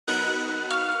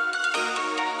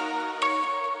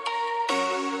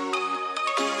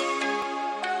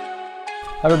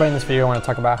Everybody, in this video I want to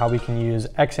talk about how we can use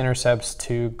X-intercepts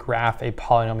to graph a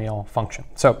polynomial function.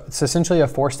 So it's essentially a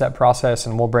 4-step process,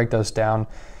 and we'll break those down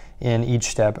in each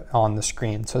step on the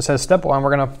screen. So it says step 1,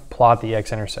 we're going to plot the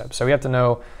X-intercept. So we have to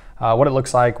know what it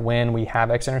looks like when we have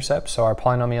X-intercepts. So our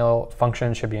polynomial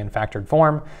function should be in factored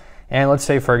form. And let's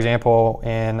say, for example,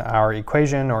 in our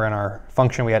equation or in our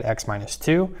function we had x minus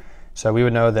 2. So we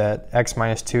would know that x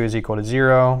minus 2 is equal to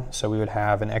 0. So we would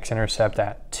have an X-intercept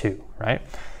at 2, right?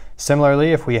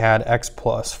 Similarly, if we had x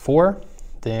plus 4,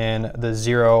 then the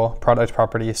 0 product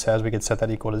property says we could set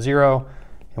that equal to 0,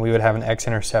 and we would have an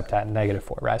X-intercept at negative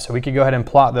 4, right? So we could go ahead and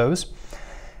plot those.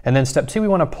 And then step 2, we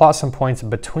want to plot some points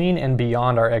between and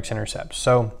beyond our X-intercepts.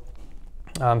 So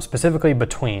specifically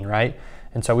between, right?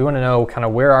 And so we want to know kind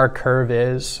of where our curve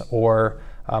is, or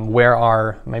where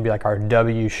our, maybe like our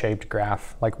W-shaped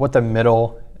graph, like what the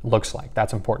middle looks like.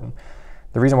 That's important.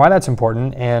 The reason why that's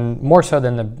important, and more so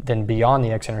than beyond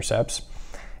the X-intercepts,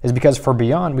 is because for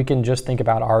beyond, we can just think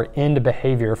about our end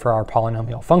behavior for our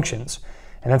polynomial functions.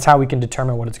 And that's how we can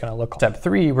determine what it's going to look like. Step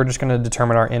 3, we're just going to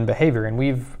determine our end behavior. And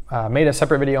we've made a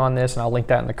separate video on this, and I'll link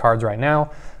that in the cards right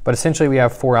now. But essentially, we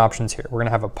have 4 options here. We're going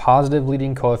to have a positive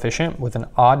leading coefficient with an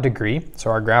odd degree. So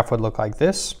our graph would look like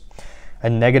this. A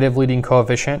negative leading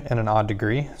coefficient and an odd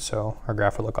degree. So our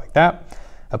graph would look like that.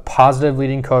 A positive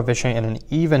leading coefficient and an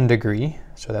even degree,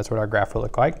 so that's what our graph would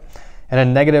look like, and a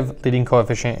negative leading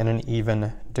coefficient and an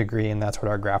even degree, and that's what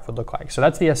our graph would look like. So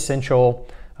that's the essential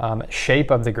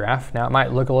shape of the graph. Now it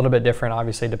might look a little bit different,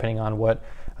 obviously, depending on what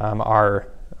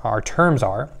our terms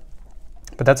are,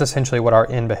 but that's essentially what our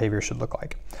end behavior should look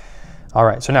like. All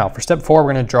right, so now for step 4,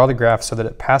 we're going to draw the graph so that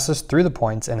it passes through the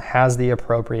points and has the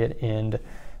appropriate end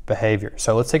behavior.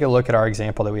 So let's take a look at our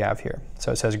example that we have here.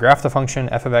 So it says graph the function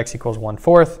f of x equals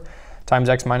 1/4 times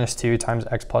x minus 2 times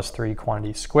x plus 3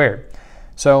 quantity squared.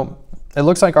 So it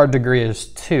looks like our degree is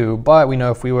 2, but we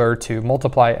know if we were to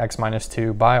multiply x minus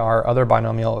 2 by our other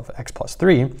binomial of x plus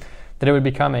 3, that it would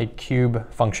become a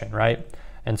cube function, right?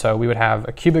 And so we would have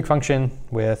a cubic function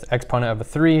with exponent of a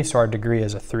 3, so our degree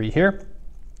is a 3 here.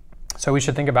 So we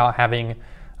should think about having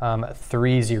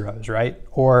 3 zeros, right?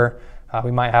 Or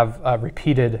we might have a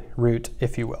repeated root,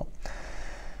 if you will.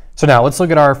 So now let's look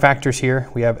at our factors here.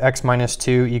 We have x minus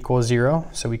 2 equals 0,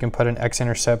 so we can put an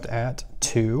X-intercept at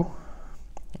 2.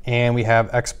 And we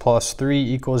have x plus 3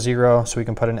 equals 0, so we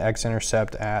can put an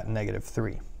X-intercept at negative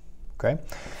 3. Okay?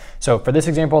 So for this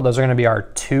example, those are going to be our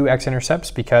 2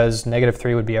 X-intercepts because negative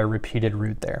 3 would be a repeated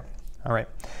root there. All right.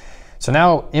 So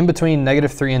now in between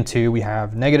negative 3 and 2, we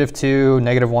have negative 2,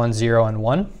 negative 1, 0, and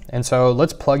 1. And so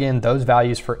let's plug in those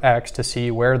values for x to see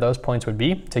where those points would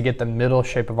be to get the middle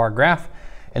shape of our graph.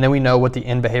 And then we know what the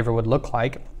end behavior would look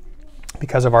like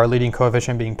because of our leading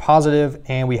coefficient being positive,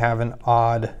 and we have an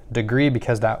odd degree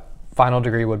because that final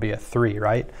degree would be a 3,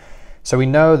 right? So we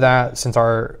know that since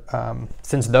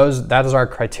that is our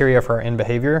criteria for our end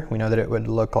behavior, we know that it would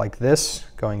look like this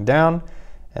going down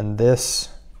and this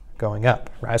going up,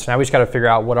 right? So now we just got to figure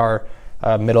out what our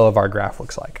middle of our graph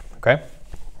looks like, okay?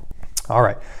 All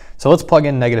right, so let's plug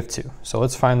in negative 2. So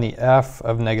let's find the f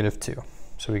of negative 2.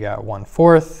 So we got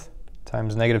 1/4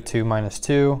 times negative 2 minus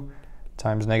 2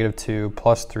 times negative 2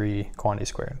 plus 3 quantity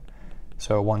squared.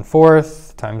 So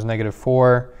 1/4 times negative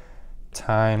 4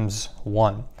 times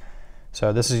 1.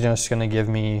 So this is just going to give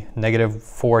me negative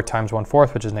 4 times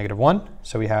 1/4, which is negative 1.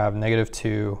 So we have negative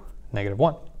 2, negative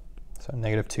 1. So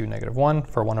negative 2, negative 1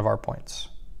 for one of our points,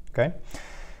 okay?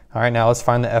 All right, now let's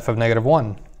find the f of negative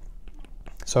 1.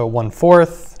 So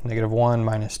 1/4, negative 1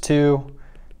 minus 2,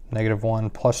 negative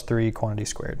 1 plus 3 quantity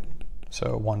squared.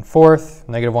 So 1/4,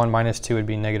 negative 1 minus 2 would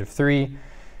be negative 3.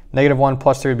 Negative 1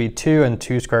 plus 3 would be 2, and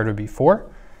 2 squared would be 4.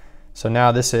 So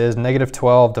now this is negative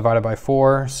 12 divided by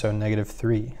 4, so negative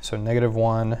 3. So negative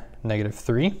 1, negative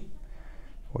 3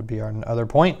 would be our other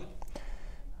point.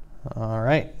 All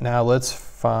right, now let's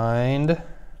find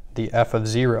the f of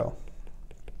 0.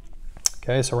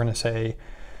 Okay, so we're going to say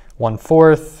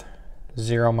 1/4,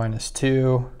 0 minus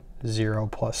 2, 0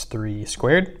 plus 3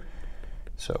 squared.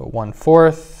 So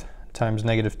 1/4 times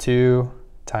negative 2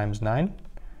 times 9.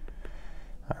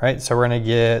 All right, so we're going to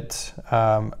get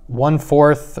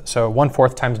 1/4. So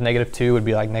 1/4 times negative 2 would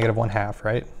be like negative 1/2,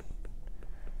 right?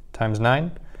 Times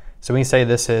 9. So we can say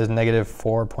this is negative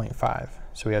 4.5.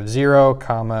 So we have 0,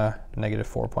 comma, negative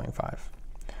 4.5.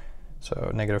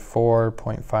 So negative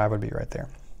 4.5 would be right there.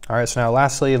 All right, so now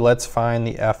lastly, let's find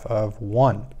the f of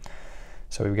 1.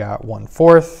 So we've got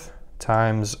 1/4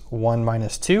 times 1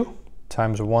 minus 2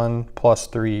 times 1 plus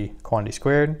 3 quantity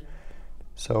squared.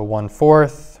 So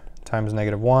 1/4 times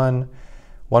negative 1.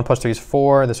 1 plus 3 is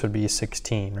 4. This would be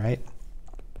 16, right?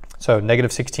 So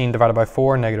negative 16 divided by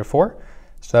 4, negative 4.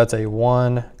 So that's a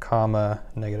 1,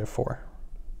 -4.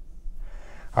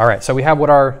 All right, so we have what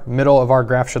our middle of our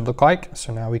graph should look like.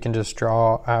 So now we can just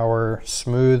draw our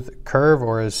smooth curve,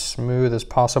 or as smooth as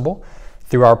possible,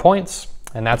 through our points.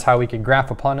 And that's how we can graph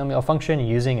a polynomial function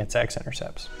using its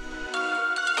x-intercepts.